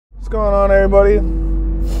going on, everybody?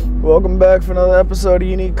 Welcome back for another episode of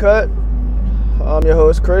Unique Cut. I'm your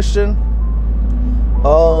host, Christian.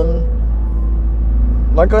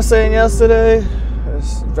 Like I was saying yesterday,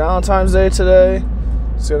 it's Valentine's Day today.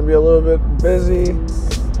 It's gonna be a little bit busy.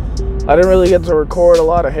 I didn't really get to record a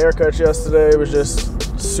lot of haircuts yesterday. It was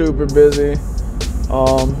just super busy.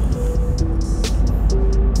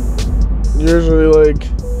 Usually, like,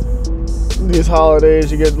 these holidays,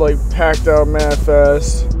 you get, like, packed out mad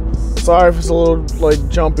fast. Sorry if it's a little, like,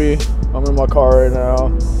 jumpy. I'm in my car right now.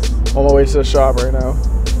 On my way to the shop right now.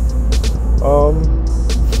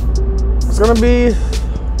 It's gonna be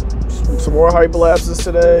some more hyperlapses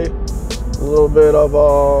today. A little bit of,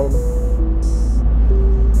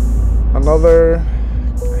 another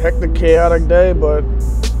hectic, chaotic day, but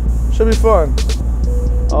should be fun.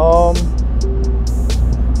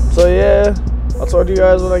 So yeah, I'll talk to you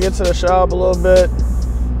guys when I get to the shop a little bit.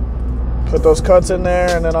 Put those cuts in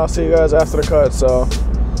there, and then I'll see you guys after the cut. So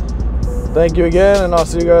thank you again, and I'll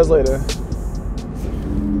see you guys later.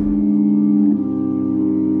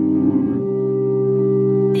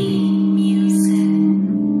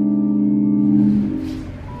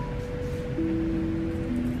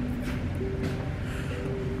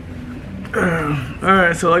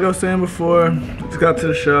 Alright, so like I was saying before, just got to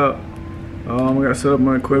the shop. I gotta set up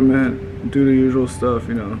my equipment, do the usual stuff,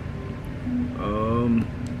 you know.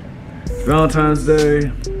 It's Valentine's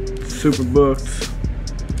Day, super booked.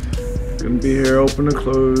 Gonna be here open and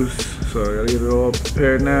close, so I gotta get it all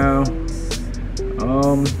prepared now.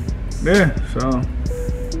 Yeah, so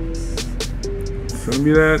it's gonna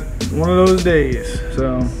be that one of those days.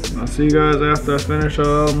 So I'll see you guys after I finish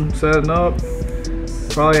setting up.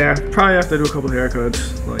 Probably have to do a couple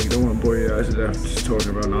haircuts. Like, don't want to bore you guys to death just talking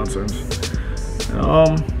about nonsense.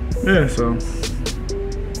 Yeah, so.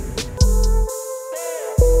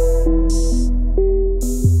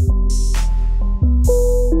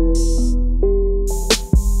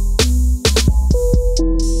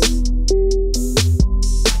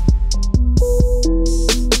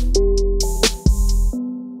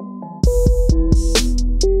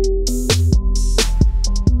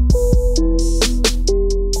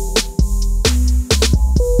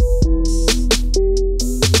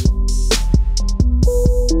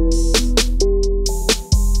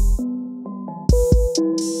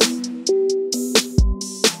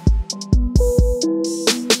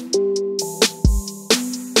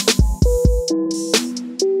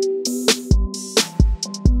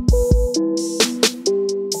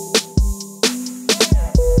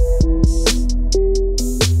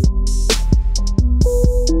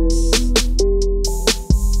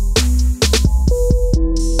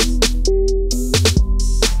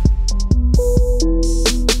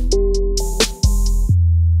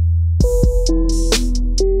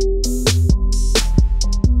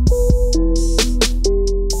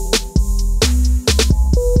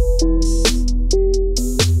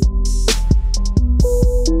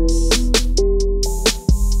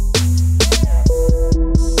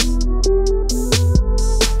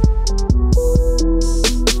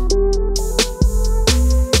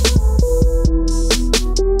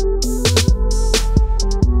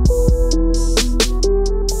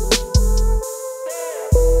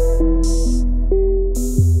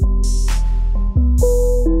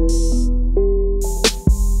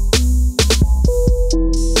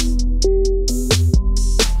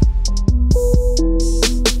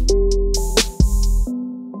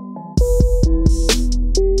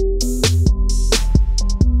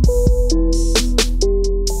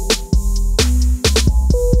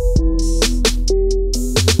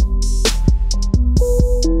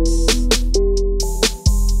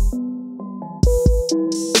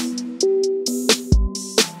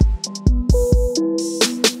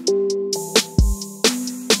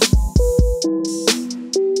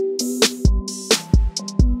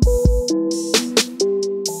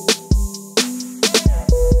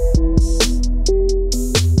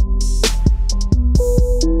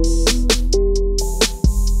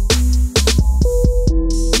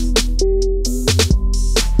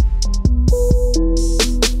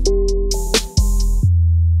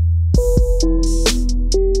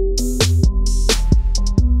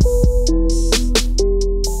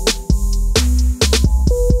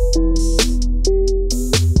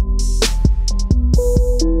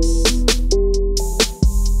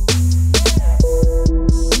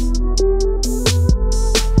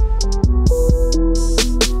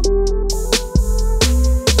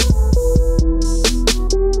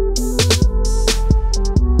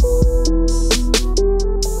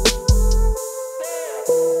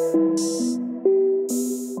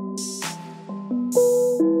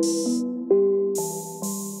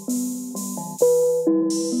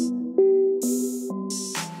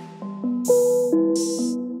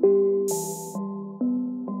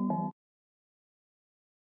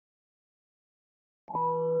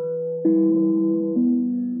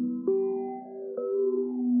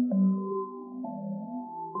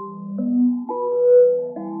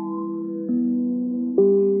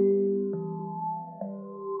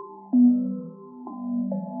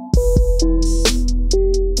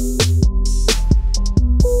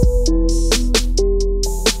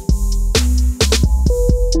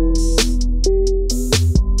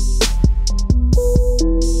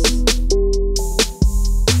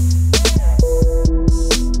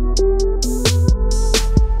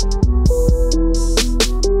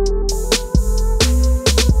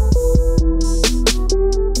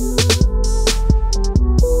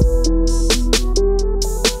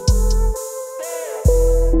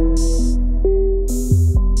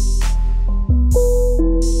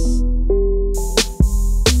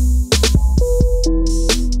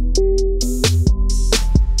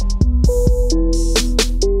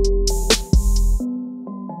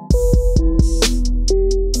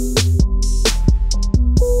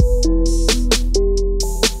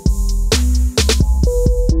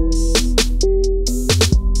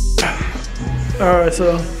 Alright,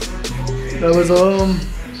 so that was all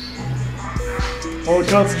the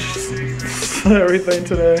cuts and everything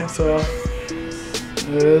today. So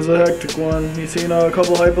it is a hectic one. You've seen a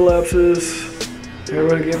couple hyperlapses.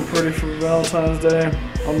 Everybody getting pretty for Valentine's Day.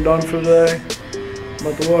 I'm done for today. I'm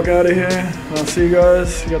about to walk out of here. I'll see you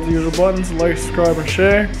guys. You got the usual buttons: like, subscribe, and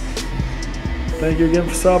share. Thank you again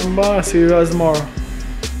for stopping by. See you guys tomorrow.